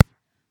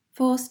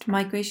Forced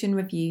Migration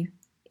Review,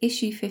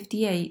 Issue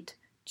 58,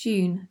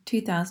 June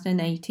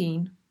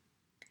 2018.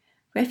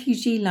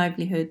 Refugee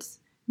Livelihoods,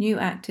 New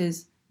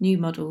Actors, New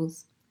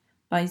Models,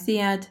 by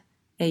Ziad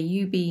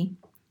Ayyoubi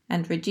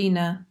and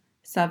Regina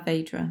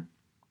Saavedra.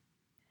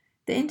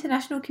 The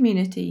international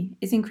community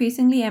is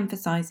increasingly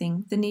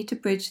emphasizing the need to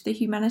bridge the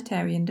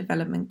humanitarian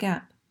development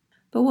gap.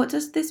 But what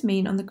does this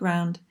mean on the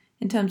ground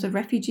in terms of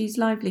refugees'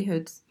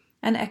 livelihoods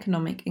and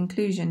economic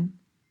inclusion?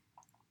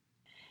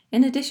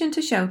 In addition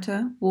to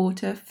shelter,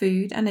 water,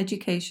 food, and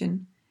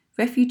education,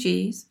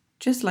 refugees,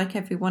 just like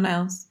everyone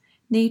else,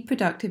 need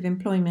productive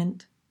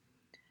employment.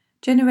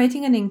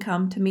 Generating an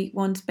income to meet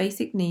one's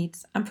basic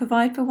needs and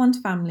provide for one's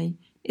family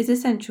is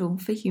essential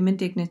for human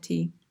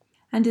dignity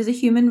and is a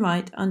human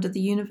right under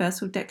the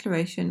Universal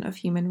Declaration of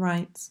Human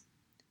Rights.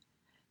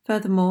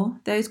 Furthermore,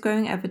 there is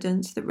growing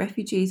evidence that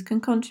refugees can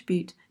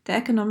contribute to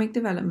economic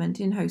development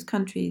in host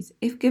countries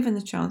if given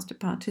the chance to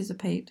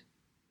participate.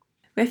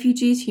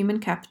 Refugees' human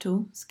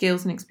capital,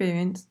 skills and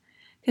experience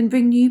can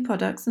bring new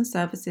products and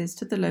services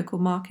to the local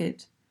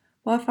market,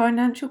 while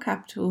financial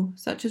capital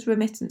such as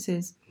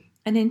remittances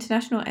and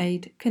international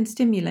aid can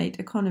stimulate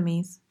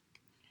economies.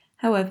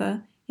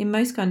 However, in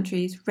most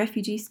countries,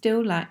 refugees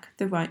still lack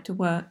the right to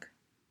work.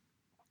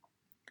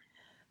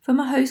 From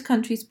a host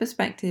country's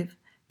perspective,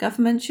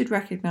 governments should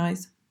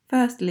recognise,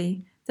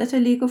 firstly, that a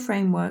legal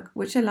framework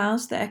which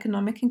allows the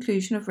economic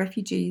inclusion of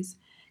refugees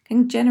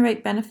can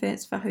generate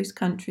benefits for host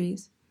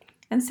countries,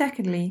 and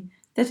secondly,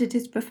 that it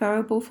is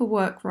preferable for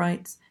work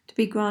rights to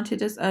be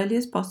granted as early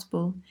as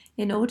possible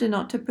in order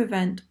not to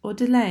prevent or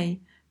delay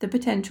the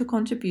potential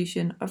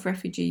contribution of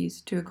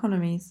refugees to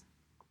economies.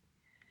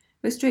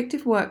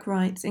 Restrictive work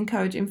rights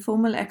encourage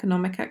informal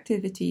economic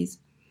activities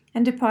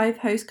and deprive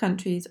host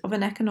countries of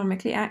an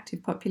economically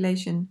active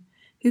population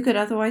who could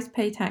otherwise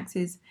pay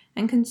taxes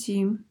and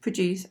consume,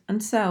 produce,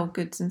 and sell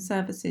goods and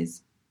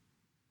services.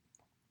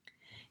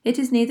 It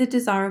is neither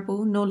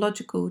desirable nor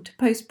logical to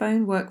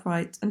postpone work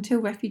rights until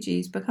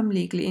refugees become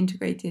legally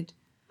integrated,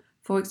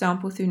 for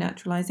example through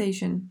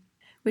naturalization,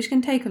 which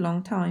can take a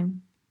long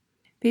time.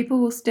 People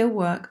will still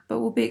work but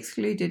will be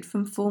excluded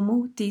from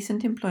formal,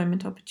 decent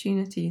employment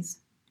opportunities.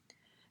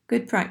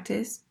 Good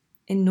practice,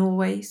 in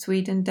Norway,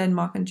 Sweden,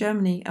 Denmark and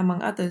Germany,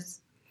 among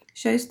others,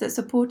 shows that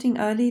supporting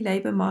early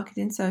labour market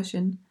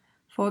insertion,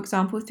 for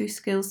example through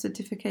skills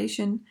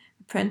certification,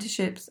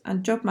 apprenticeships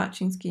and job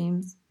matching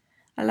schemes,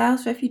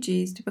 allows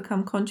refugees to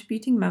become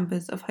contributing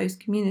members of host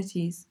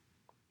communities.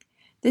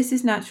 This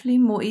is naturally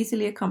more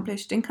easily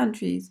accomplished in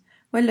countries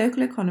where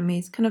local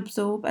economies can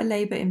absorb a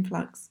labour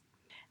influx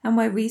and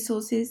where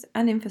resources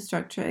and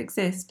infrastructure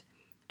exist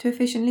to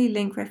efficiently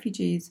link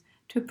refugees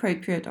to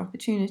appropriate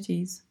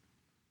opportunities.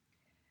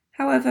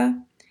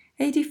 However,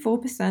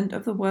 84%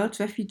 of the world's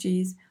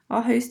refugees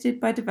are hosted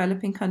by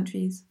developing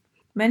countries,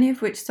 many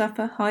of which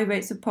suffer high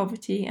rates of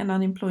poverty and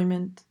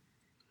unemployment.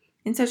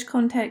 In such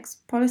contexts,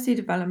 policy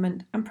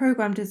development and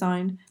programme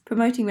design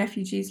promoting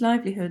refugees'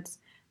 livelihoods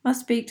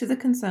must speak to the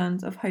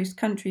concerns of host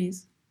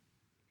countries.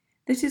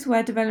 This is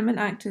where development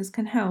actors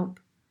can help.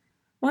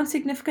 One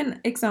significant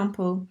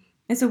example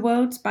is the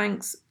World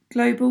Bank's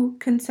Global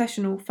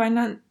Concessional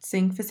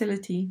Financing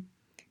Facility,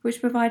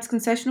 which provides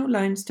concessional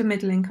loans to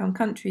middle-income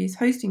countries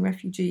hosting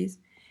refugees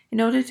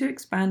in order to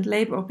expand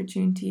labour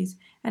opportunities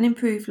and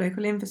improve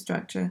local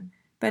infrastructure,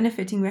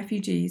 benefiting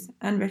refugees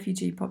and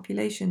refugee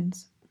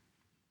populations.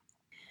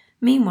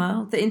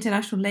 Meanwhile, the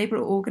International Labour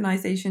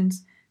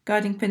Organization's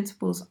Guiding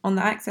Principles on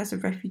the Access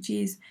of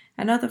Refugees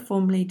and Other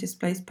Formerly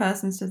Displaced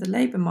Persons to the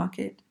Labour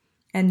Market,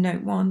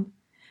 Endnote 1,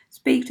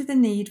 speak to the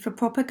need for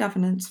proper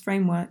governance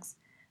frameworks,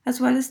 as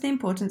well as the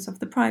importance of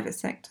the private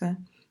sector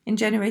in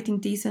generating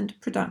decent,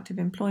 productive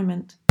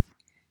employment.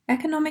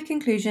 Economic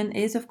inclusion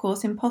is, of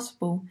course,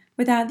 impossible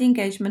without the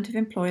engagement of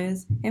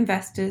employers,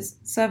 investors,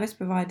 service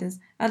providers,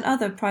 and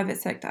other private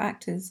sector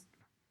actors.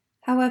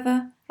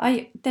 However,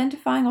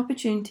 identifying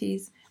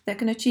opportunities that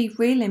can achieve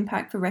real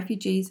impact for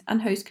refugees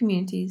and host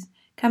communities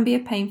can be a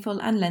painful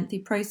and lengthy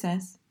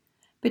process,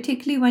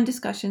 particularly when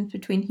discussions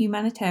between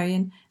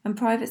humanitarian and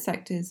private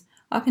sectors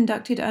are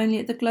conducted only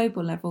at the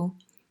global level,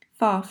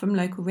 far from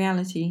local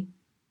reality.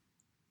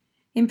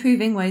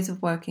 Improving ways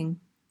of working.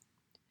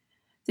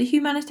 The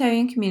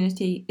humanitarian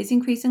community is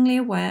increasingly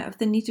aware of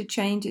the need to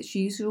change its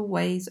usual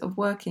ways of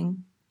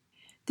working.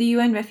 The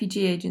UN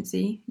Refugee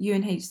Agency,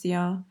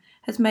 UNHCR,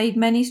 has made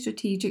many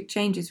strategic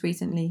changes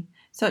recently,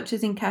 such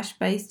as in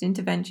cash-based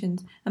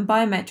interventions and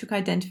biometric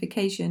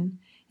identification,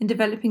 in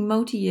developing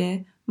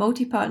multi-year,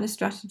 multi-partner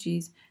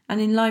strategies, and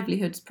in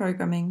livelihoods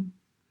programming.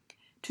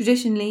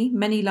 Traditionally,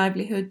 many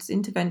livelihoods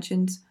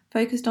interventions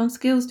focused on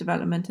skills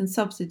development and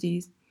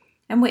subsidies,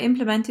 and were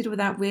implemented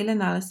without real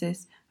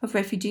analysis of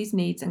refugees'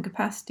 needs and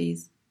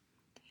capacities.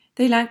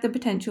 They lack the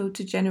potential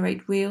to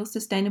generate real,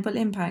 sustainable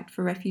impact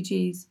for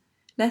refugees,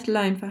 let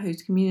alone for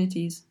host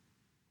communities.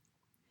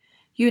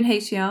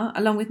 UNHCR,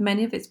 along with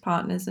many of its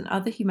partners and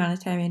other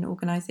humanitarian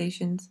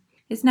organisations,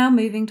 is now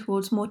moving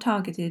towards more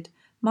targeted,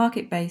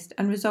 market-based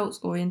and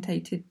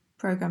results-orientated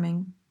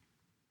programming.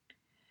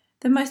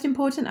 The most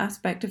important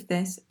aspect of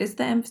this is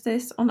the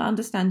emphasis on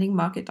understanding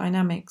market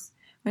dynamics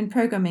when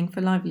programming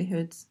for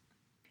livelihoods.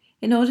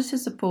 In order to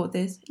support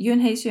this,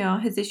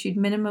 UNHCR has issued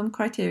minimum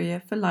criteria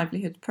for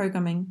livelihoods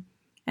programming,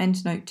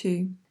 EndNote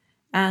 2,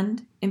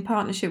 and, in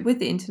partnership with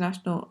the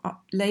International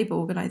Labour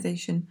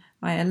Organization,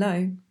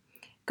 ILO,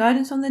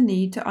 guidance on the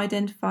need to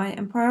identify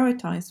and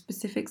prioritise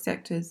specific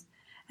sectors,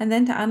 and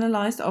then to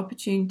analyse the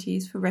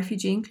opportunities for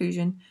refugee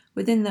inclusion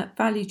within the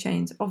value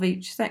chains of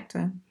each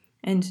sector,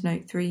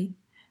 EndNote 3,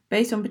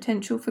 based on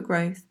potential for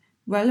growth,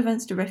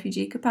 relevance to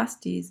refugee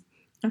capacities,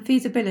 and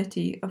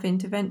feasibility of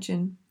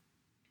intervention.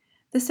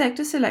 The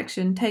sector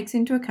selection takes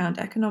into account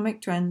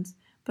economic trends,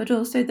 but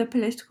also the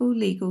political,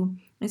 legal,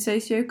 and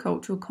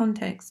socio-cultural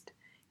context,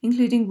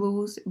 including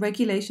rules,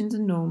 regulations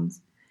and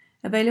norms,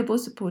 available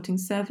supporting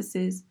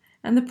services,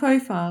 and the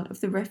profile of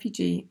the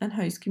refugee and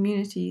host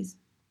communities.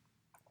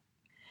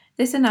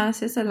 This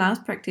analysis allows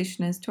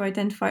practitioners to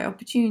identify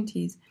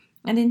opportunities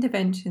and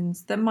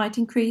interventions that might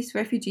increase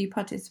refugee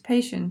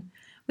participation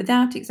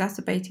without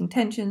exacerbating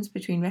tensions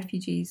between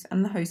refugees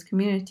and the host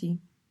community.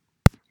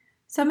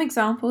 Some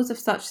examples of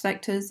such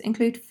sectors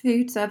include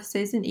food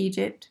services in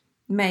Egypt,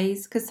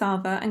 maize,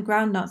 cassava and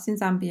groundnuts in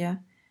Zambia,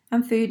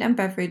 and food and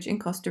beverage in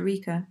Costa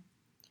Rica.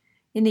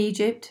 In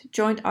Egypt,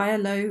 joint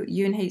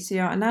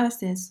ILO-UNHCR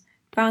analysis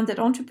found that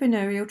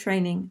entrepreneurial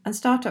training and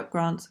startup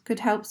grants could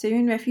help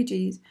Syrian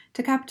refugees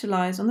to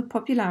capitalize on the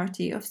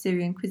popularity of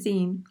Syrian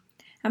cuisine,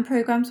 and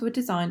programs were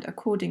designed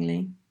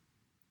accordingly.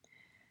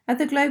 At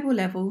the global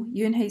level,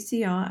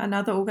 UNHCR and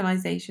other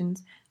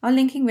organizations are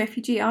linking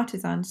refugee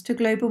artisans to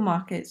global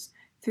markets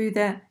through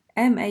the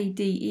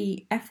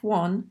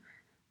MADEF1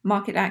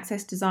 Market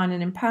Access Design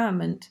and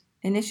Empowerment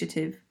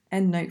Initiative,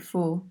 EndNote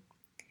 4,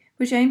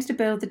 which aims to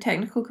build the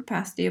technical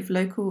capacity of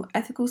local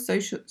ethical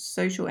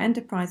social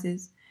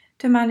enterprises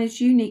to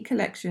manage unique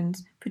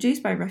collections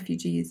produced by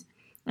refugees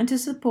and to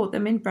support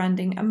them in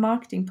branding and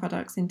marketing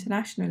products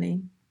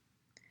internationally.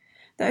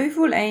 The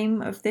overall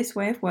aim of this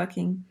way of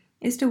working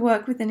is to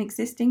work within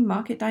existing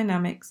market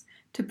dynamics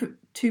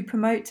to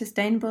promote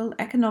sustainable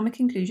economic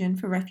inclusion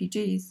for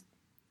refugees.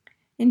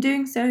 In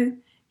doing so,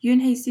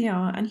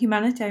 UNHCR and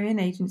humanitarian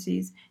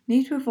agencies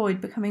need to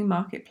avoid becoming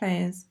market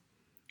players.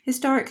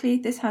 Historically,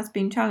 this has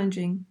been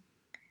challenging.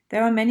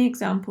 There are many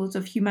examples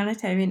of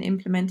humanitarian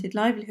implemented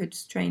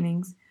livelihoods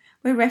trainings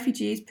where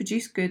refugees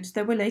produced goods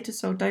that were later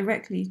sold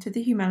directly to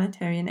the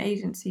humanitarian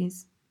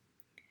agencies.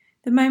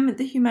 The moment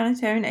the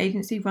humanitarian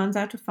agency runs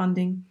out of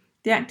funding,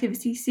 the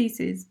activity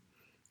ceases,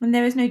 and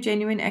there is no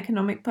genuine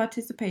economic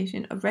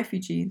participation of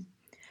refugees,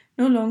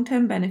 nor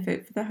long-term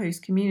benefit for the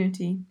host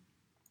community.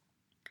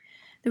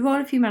 The role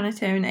of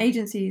humanitarian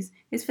agencies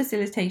is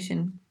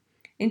facilitation,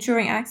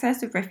 ensuring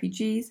access of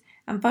refugees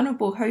and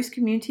vulnerable host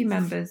community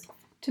members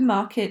to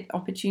market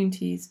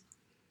opportunities,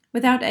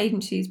 without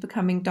agencies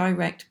becoming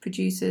direct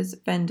producers,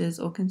 vendors,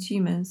 or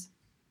consumers.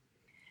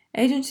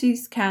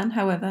 Agencies can,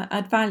 however,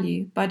 add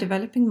value by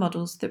developing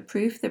models that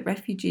prove that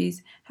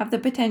refugees have the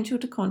potential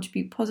to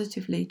contribute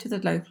positively to the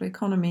local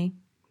economy.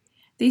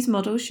 These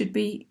models should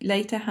be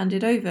later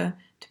handed over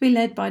to be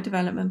led by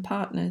development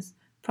partners,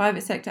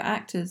 private sector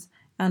actors,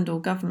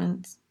 and/or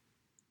governments.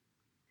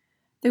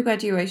 The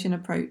graduation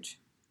approach.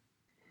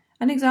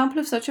 An example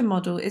of such a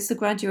model is the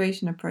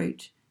graduation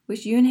approach,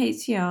 which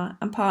UNHCR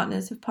and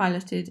partners have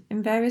piloted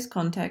in various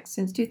contexts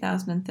since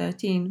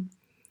 2013,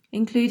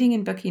 including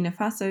in Burkina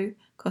Faso,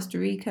 Costa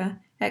Rica,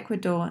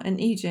 Ecuador,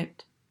 and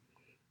Egypt.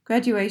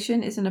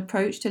 Graduation is an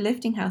approach to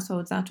lifting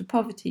households out of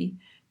poverty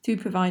through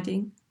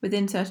providing,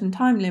 within certain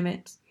time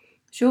limits,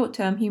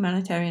 short-term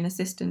humanitarian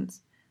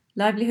assistance,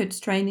 livelihoods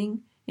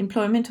training,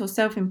 employment or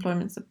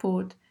self-employment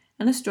support,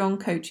 and a strong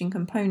coaching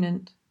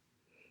component.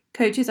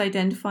 Coaches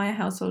identify a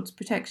household's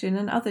protection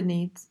and other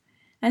needs,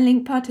 and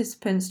link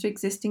participants to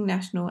existing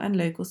national and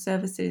local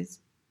services.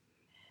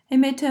 A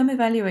midterm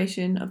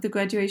evaluation of the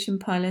graduation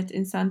pilot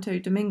in Santo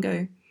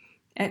Domingo,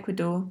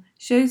 Ecuador,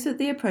 shows that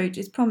the approach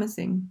is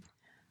promising.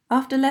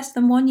 After less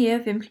than 1 year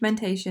of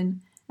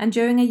implementation, and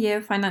during a year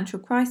of financial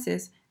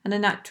crisis and a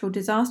natural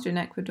disaster in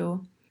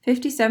Ecuador,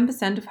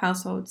 57% of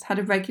households had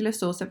a regular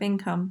source of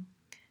income,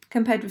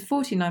 compared with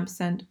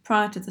 49%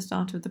 prior to the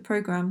start of the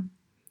program.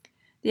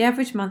 The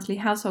average monthly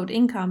household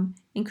income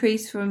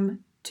increased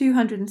from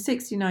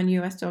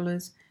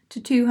 $269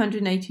 to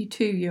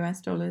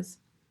 $282.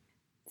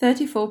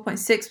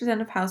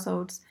 34.6% of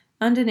households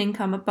earned an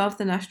income above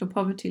the national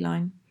poverty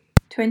line,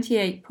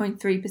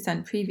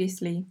 28.3%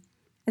 previously,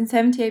 and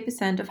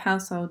 78% of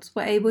households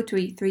were able to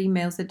eat 3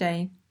 meals a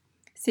day,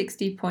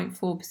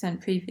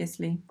 60.4%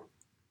 previously.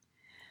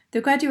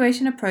 The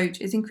graduation approach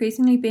is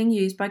increasingly being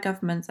used by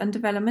governments and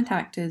development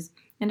actors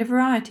in a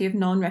variety of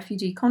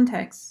non-refugee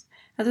contexts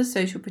as a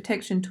social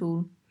protection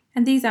tool,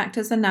 and these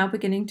actors are now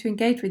beginning to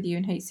engage with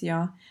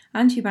UNHCR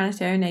and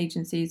humanitarian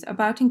agencies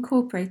about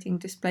incorporating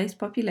displaced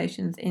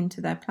populations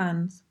into their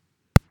plans.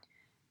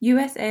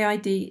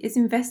 USAID is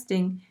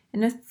investing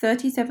in a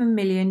 $37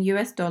 million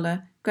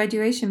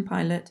graduation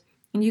pilot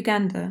in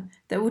Uganda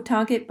that will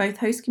target both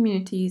host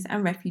communities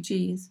and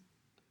refugees.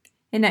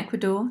 In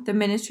Ecuador, the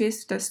Ministry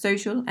of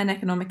Social and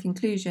Economic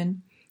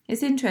Inclusion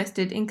is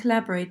interested in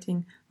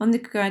collaborating on the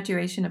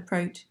graduation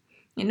approach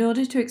in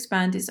order to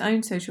expand its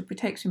own social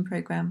protection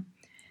program,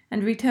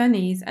 and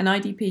returnees and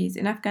IDPs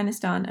in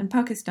Afghanistan and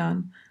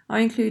Pakistan are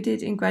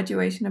included in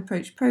graduation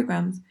approach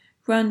programs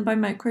run by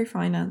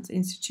microfinance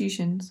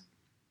institutions.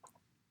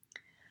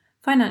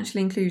 Financial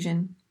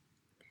inclusion.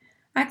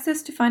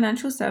 Access to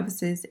financial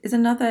services is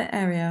another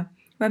area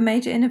where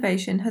major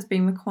innovation has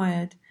been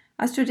required,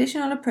 as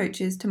traditional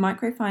approaches to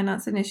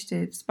microfinance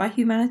initiatives by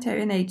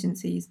humanitarian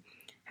agencies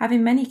have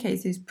in many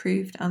cases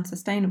proved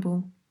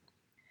unsustainable.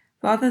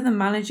 Rather than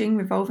managing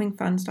revolving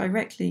funds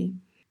directly,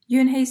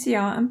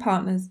 UNHCR and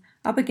partners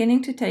are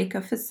beginning to take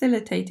a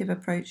facilitative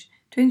approach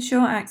to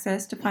ensure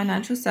access to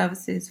financial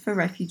services for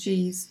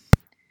refugees.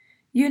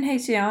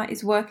 UNHCR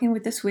is working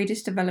with the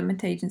Swedish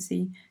Development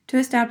Agency to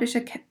establish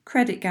a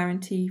credit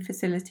guarantee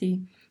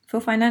facility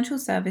for financial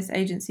service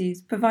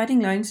agencies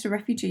providing loans to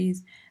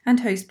refugees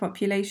and host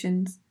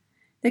populations.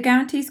 The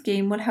guarantee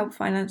scheme will help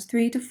finance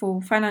 3 to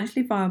 4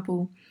 financially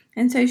viable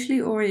and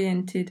socially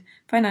oriented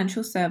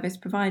financial service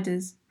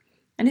providers,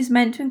 and is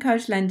meant to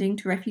encourage lending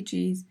to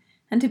refugees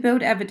and to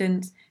build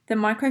evidence that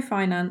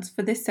microfinance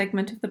for this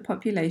segment of the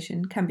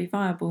population can be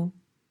viable.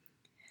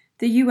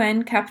 The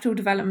UN Capital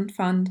Development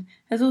Fund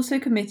has also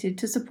committed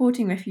to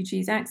supporting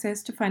refugees'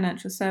 access to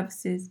financial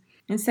services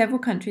in several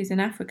countries in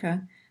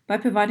Africa by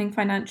providing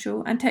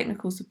financial and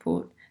technical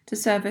support to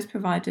service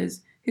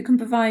providers who can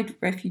provide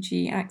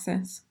refugee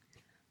access.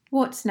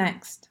 What's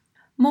next?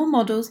 More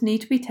models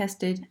need to be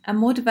tested and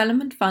more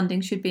development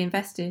funding should be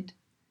invested.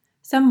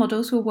 Some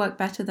models will work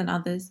better than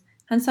others,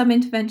 and some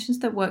interventions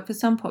that work for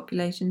some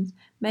populations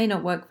may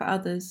not work for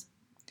others.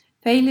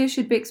 Failure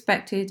should be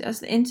expected as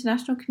the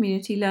international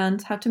community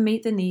learns how to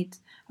meet the needs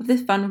of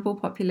this vulnerable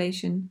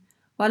population,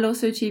 while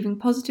also achieving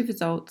positive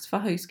results for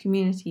host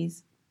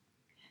communities.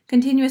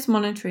 Continuous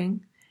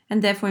monitoring,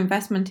 and therefore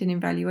investment in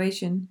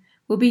evaluation,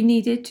 will be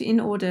needed in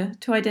order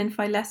to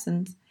identify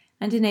lessons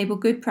and enable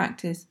good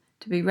practice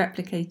to be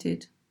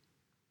replicated.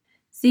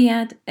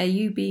 Ziad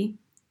Ayoubi,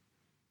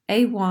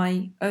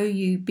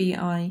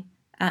 AYOUBI,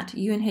 at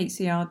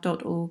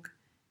unhcr.org,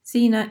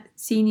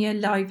 Senior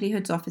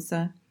Livelihoods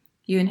Officer,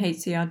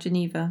 UNHCR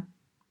Geneva.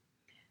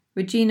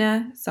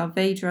 Regina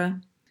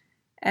Saavedra,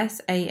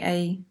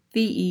 SAAVEDRA,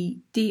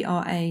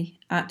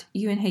 at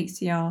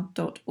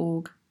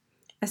unhcr.org,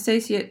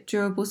 Associate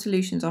Durable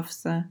Solutions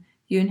Officer,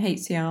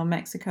 UNHCR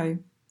Mexico.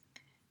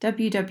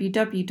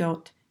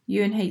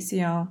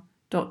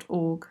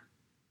 www.unhcr.org.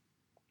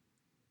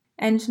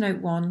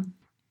 Endnote 1.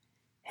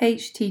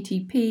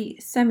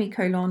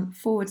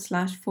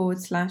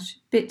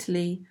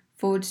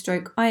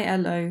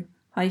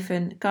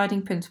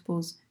 http://bit.ly/ILO-Guiding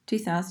Principles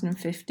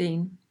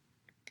 2015.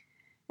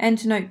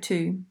 Endnote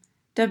 2.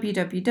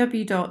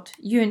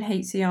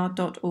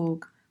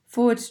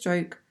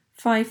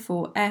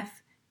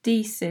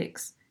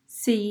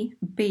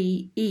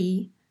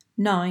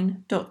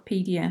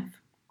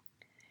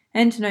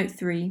 Endnote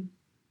 3.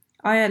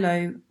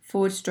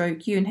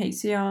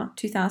 ILO/UNHCR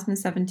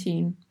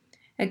 2017.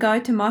 A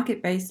Guide to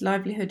Market-Based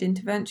Livelihood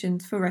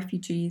Interventions for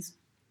Refugees.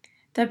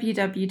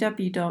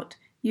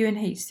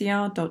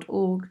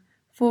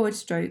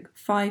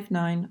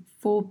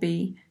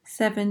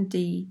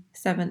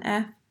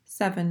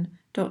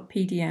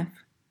 www.unhcr.org/594B7D7F7.pdf.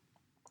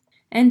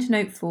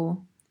 Endnote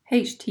 4.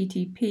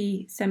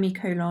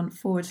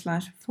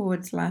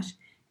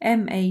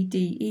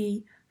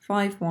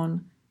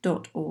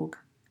 http://made51.org.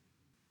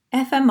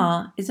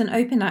 FMR is an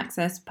open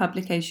access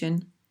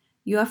publication.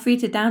 You are free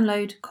to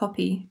download,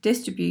 copy,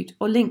 distribute,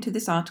 or link to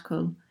this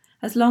article,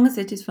 as long as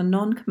it is for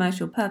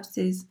non-commercial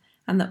purposes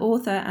and the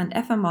author and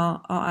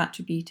FMR are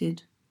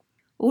attributed.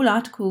 All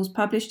articles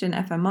published in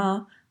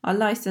FMR are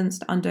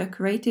licensed under a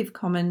Creative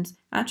Commons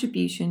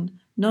Attribution,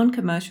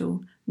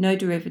 Non-Commercial, No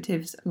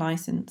Derivatives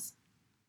license.